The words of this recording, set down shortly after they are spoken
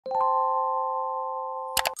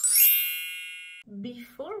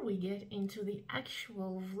Before we get into the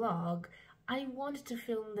actual vlog, I want to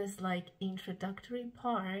film this introductory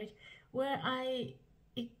part where I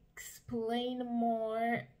explain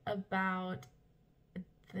more about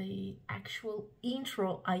the actual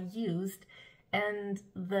intro I used and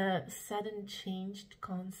the sudden changed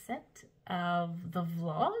concept of the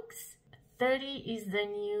vlogs. 30 is the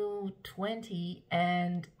new 20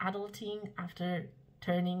 and adulting after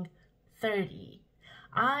turning 30.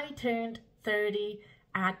 I turned 30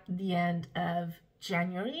 at the end of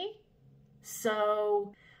January,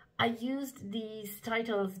 so I used these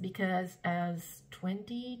titles because as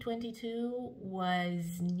 2022 was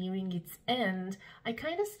nearing its end, I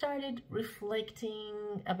kind of started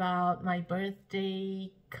reflecting about my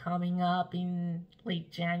birthday coming up in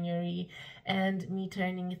late January, and me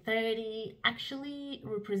turning 30 actually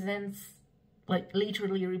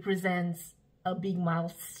literally represents a big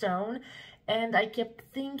milestone. And I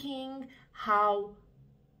kept thinking how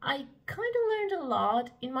I kind of learned a lot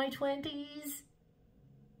in my 20s,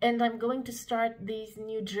 and I'm going to start this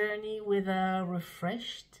new journey with a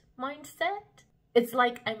refreshed mindset. It's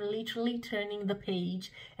like I'm literally turning the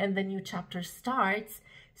page and the new chapter starts.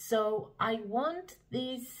 So I want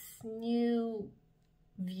this new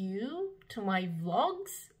view to my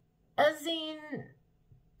vlogs, as in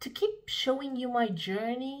to keep showing you my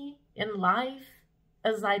journey in life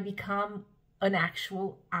as I become an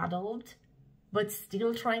actual adult, but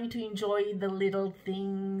still trying to enjoy the little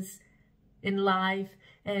things in life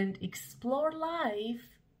and explore life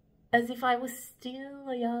as if I was still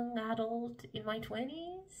a young adult in my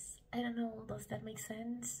 20s. I don't know, does that make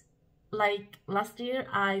sense? Like last year,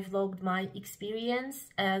 I vlogged my experience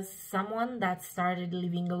as someone that started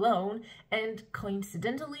living alone, and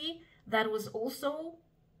coincidentally, that was also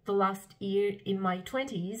the last year in my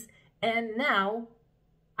 20s, and now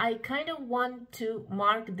I kind of want to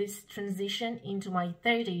mark this transition into my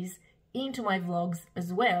 30s into my vlogs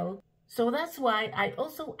as well. So that's why I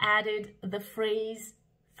also added the phrase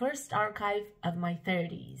first archive of my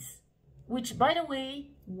 30s, which by the way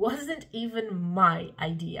wasn't even my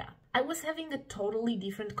idea. I was having a totally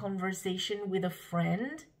different conversation with a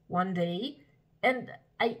friend one day, and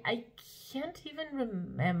I can't even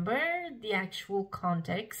remember the actual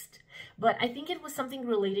context, but I think it was something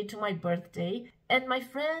related to my birthday, and my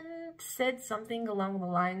friend said something along the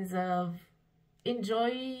lines of,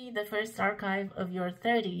 enjoy the first archive of your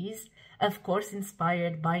 30s, of course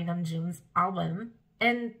inspired by NewJeans' album.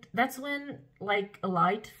 And that's when a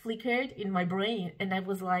light flickered in my brain, and I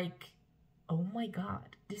was like, oh my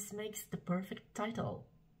god, this makes the perfect title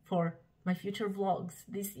for my future vlogs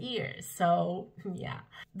this year. So yeah,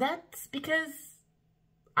 that's because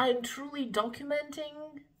I'm truly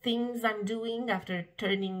documenting things I'm doing after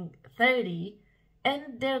turning 30,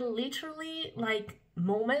 and they're literally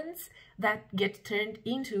moments that get turned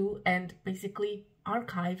into and basically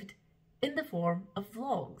archived in the form of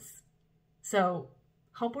vlogs. So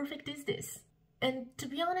how perfect is this? And to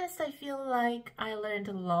be honest, I feel like I learned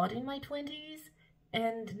a lot in my 20s,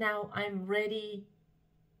 and now I'm ready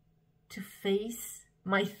to face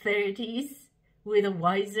my 30s with a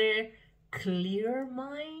wiser, clearer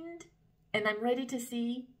mind, and I'm ready to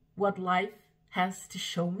see what life has to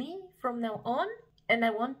show me from now on, and I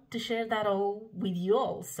want to share that all with you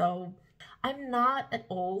all. So I'm not at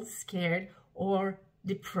all scared or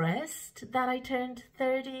depressed that I turned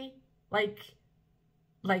 30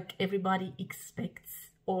 like everybody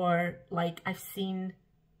expects, or like I've seen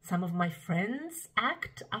some of my friends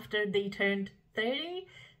act after they turned 30.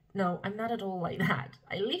 No, I'm not at all like that.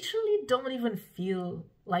 I literally don't even feel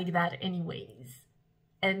like that anyways.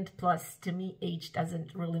 And plus, to me, age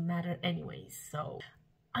doesn't really matter anyways, so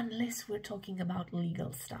unless we're talking about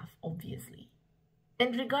legal stuff, obviously.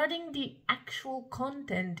 And regarding the actual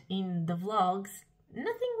content in the vlogs,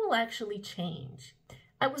 nothing will actually change.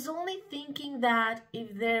 I was only thinking that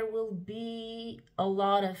if there will be a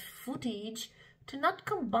lot of footage, to not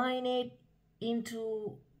combine it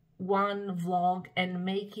into one vlog and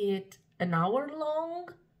make it an hour long,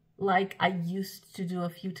 like I used to do a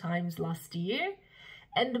few times last year,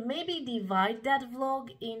 and maybe divide that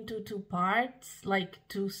vlog into two parts, like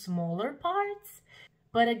two smaller parts.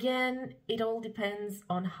 But again, it all depends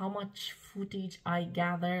on how much footage I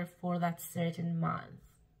gather for that certain month.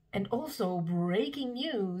 And also, breaking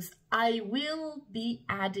news, I will be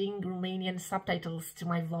adding Romanian subtitles to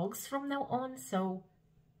my vlogs from now on, so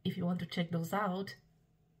if you want to check those out,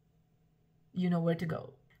 you know where to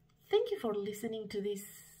go. Thank you for listening to this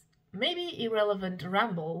maybe irrelevant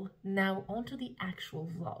ramble. Now on to the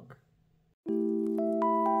actual vlog.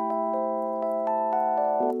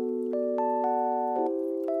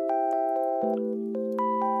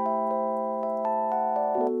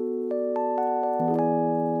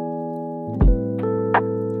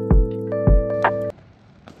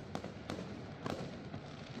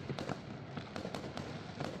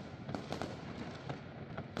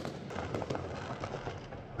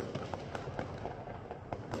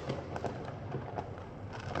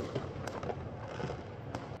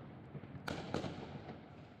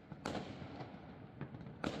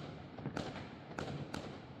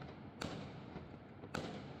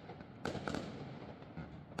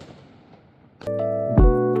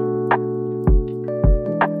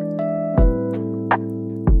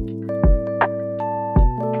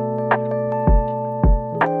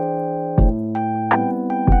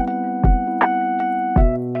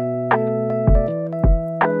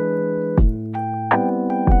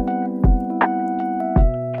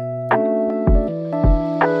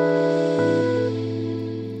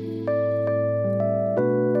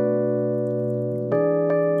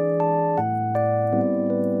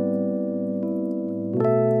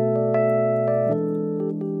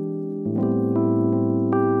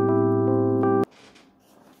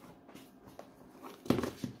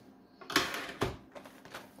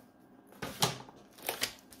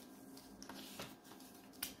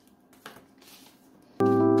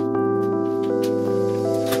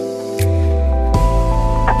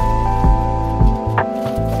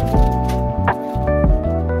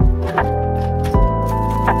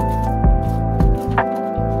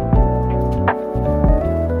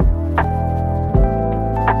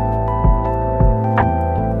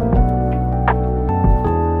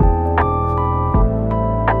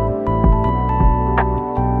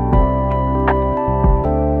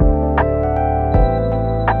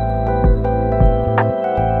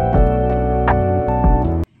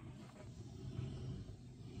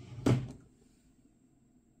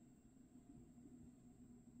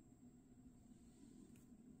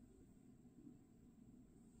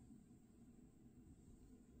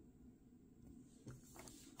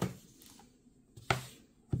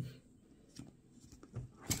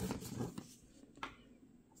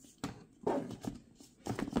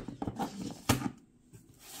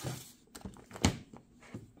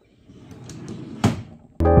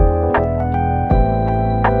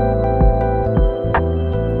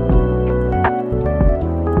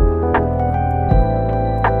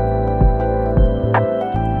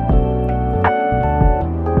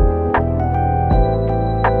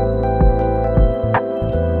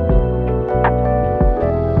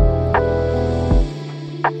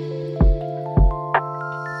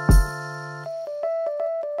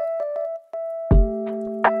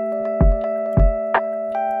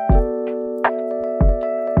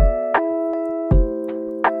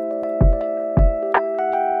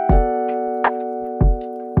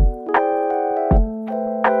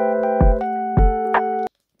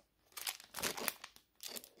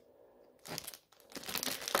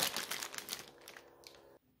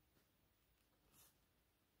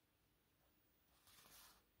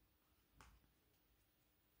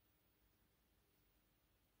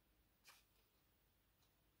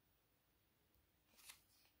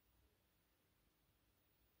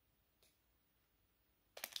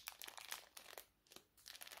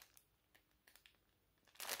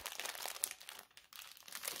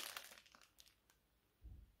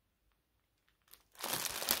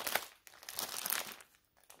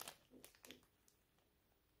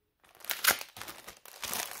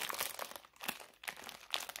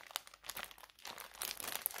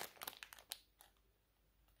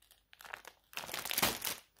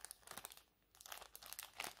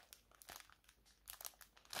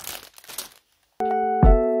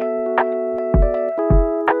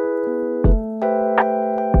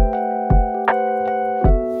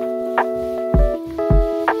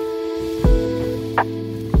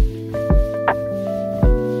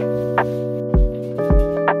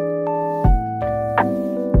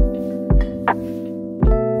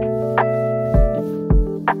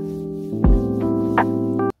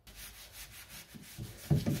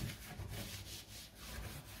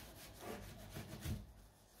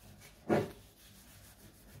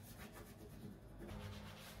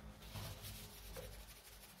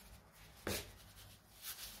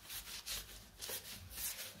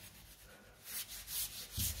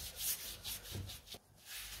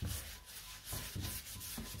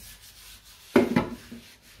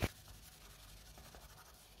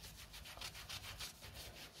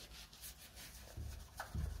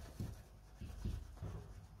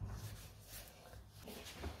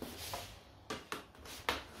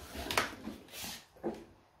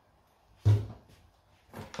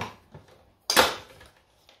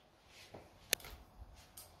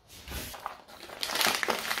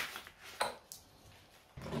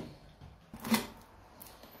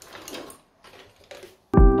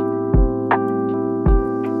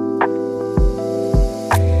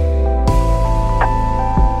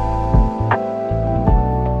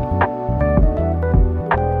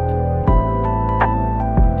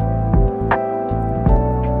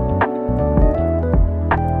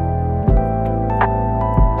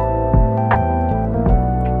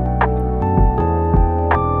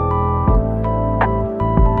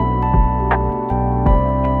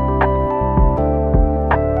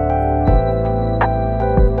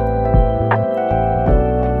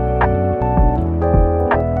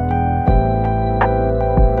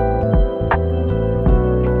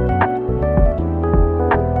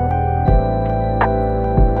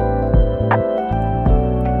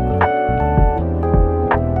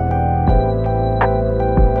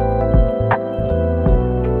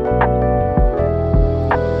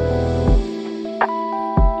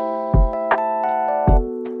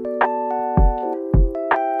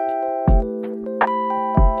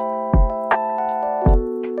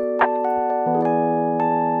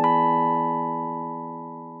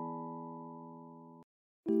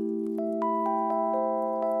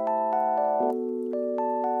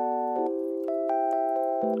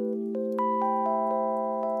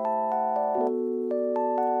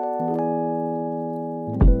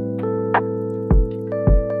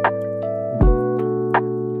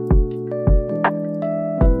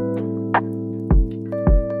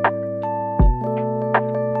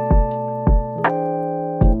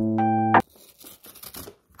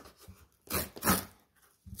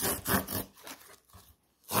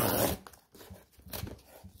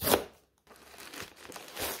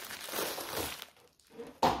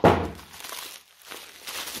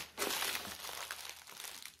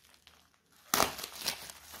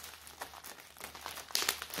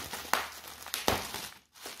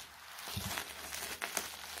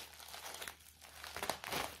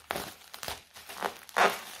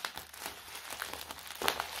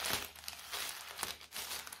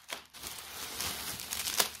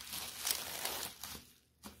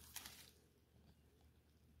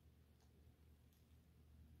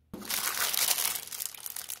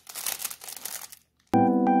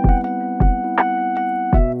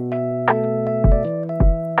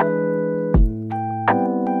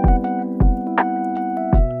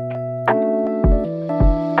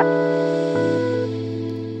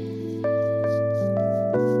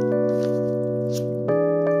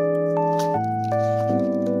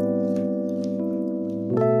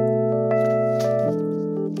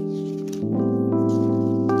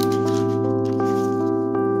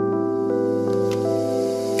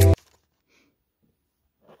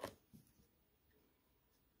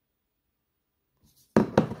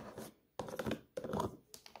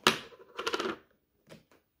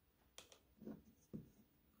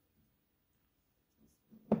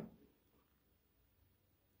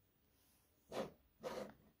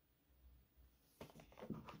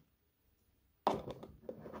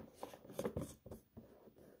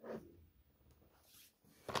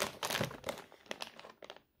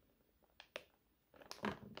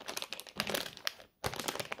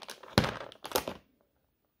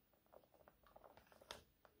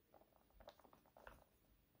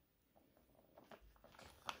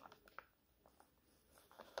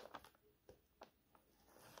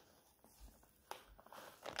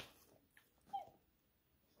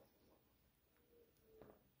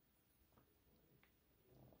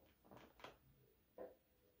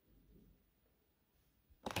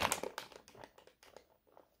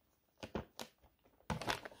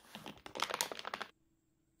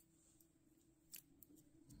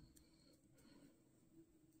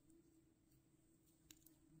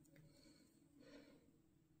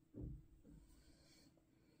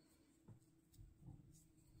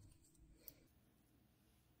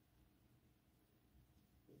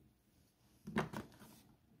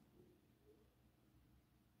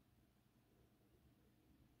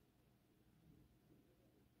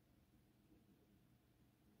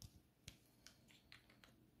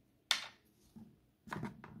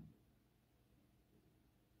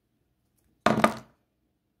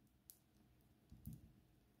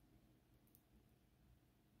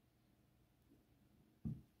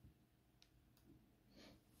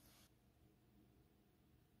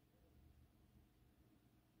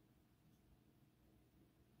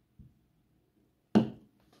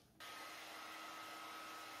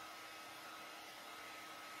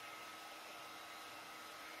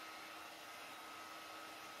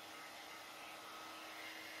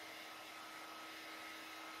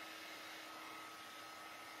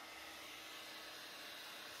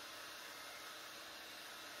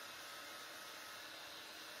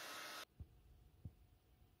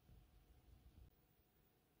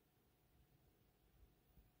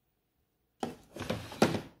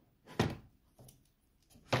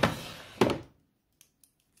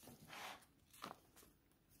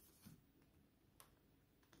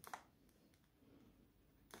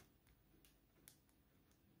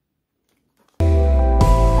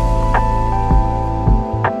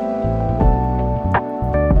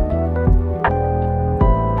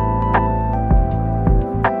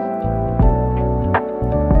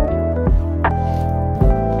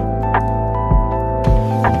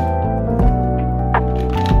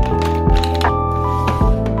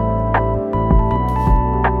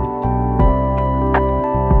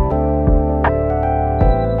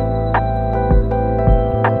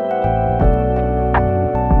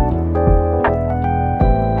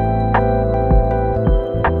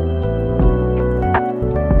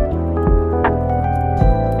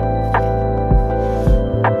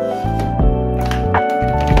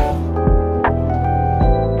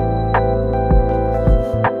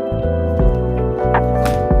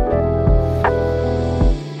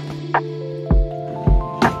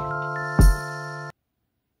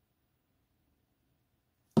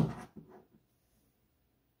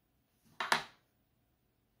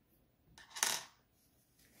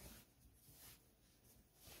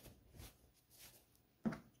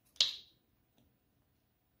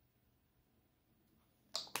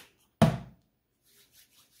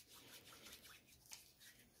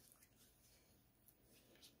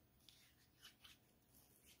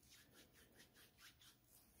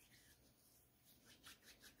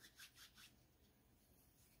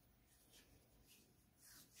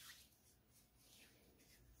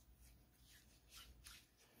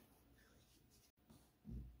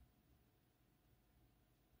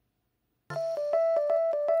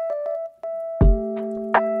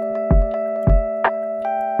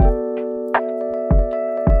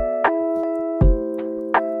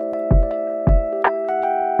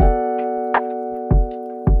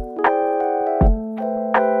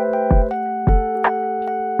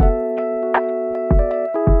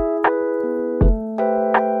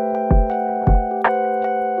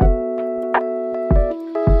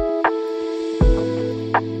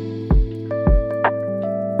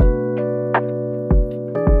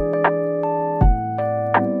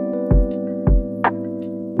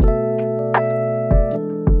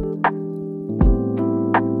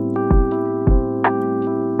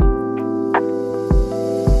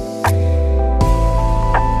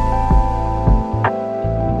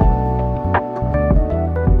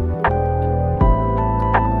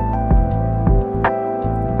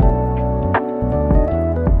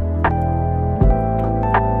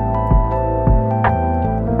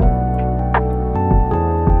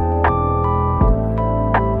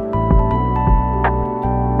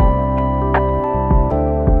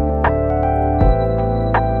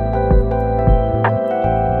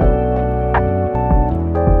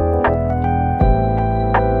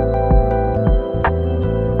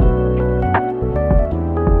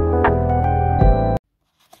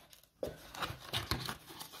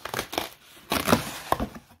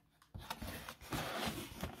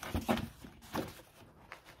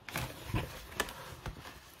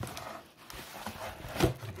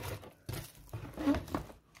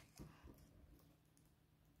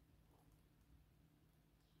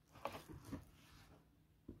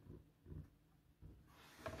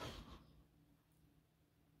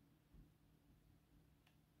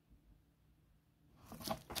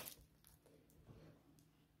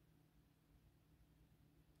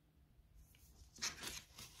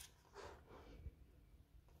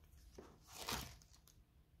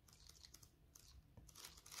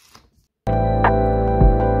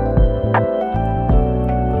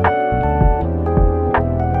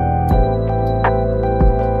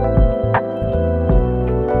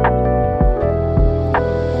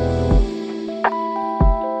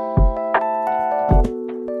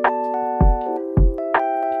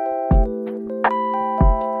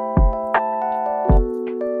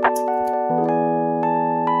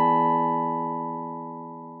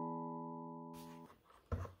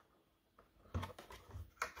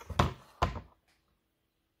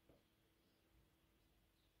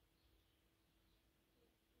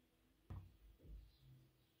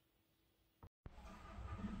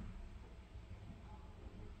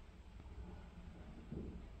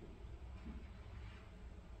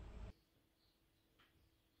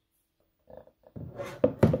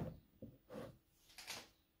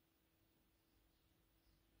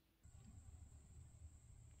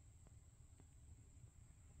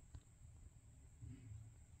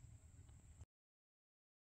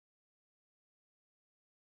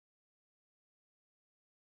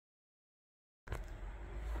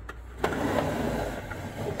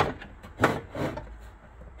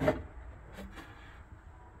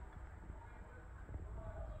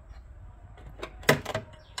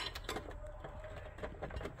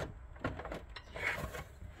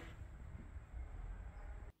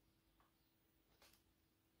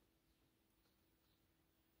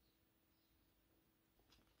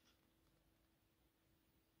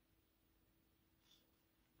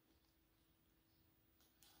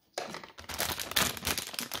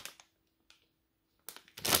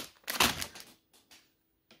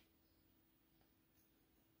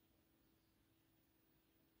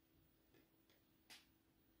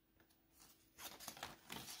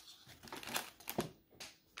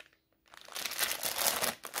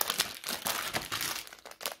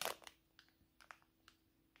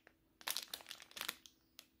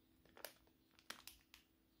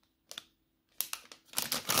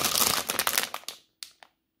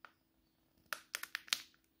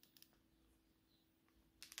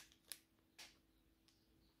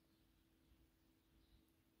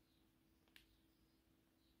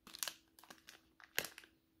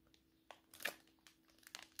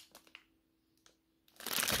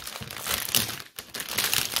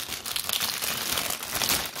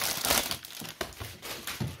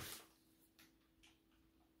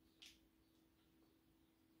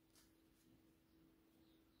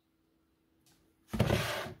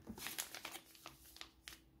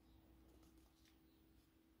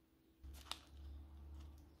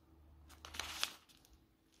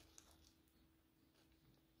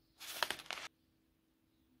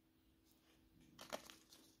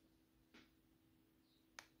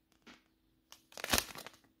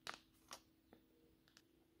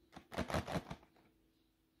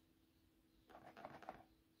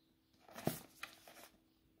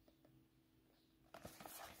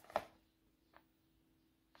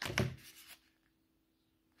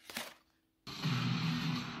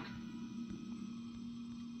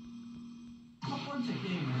 번째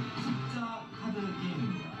게임은 숫자 카드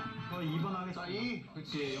게임입니다. 2번 하겠습니다. 2.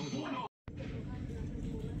 그렇지. 0.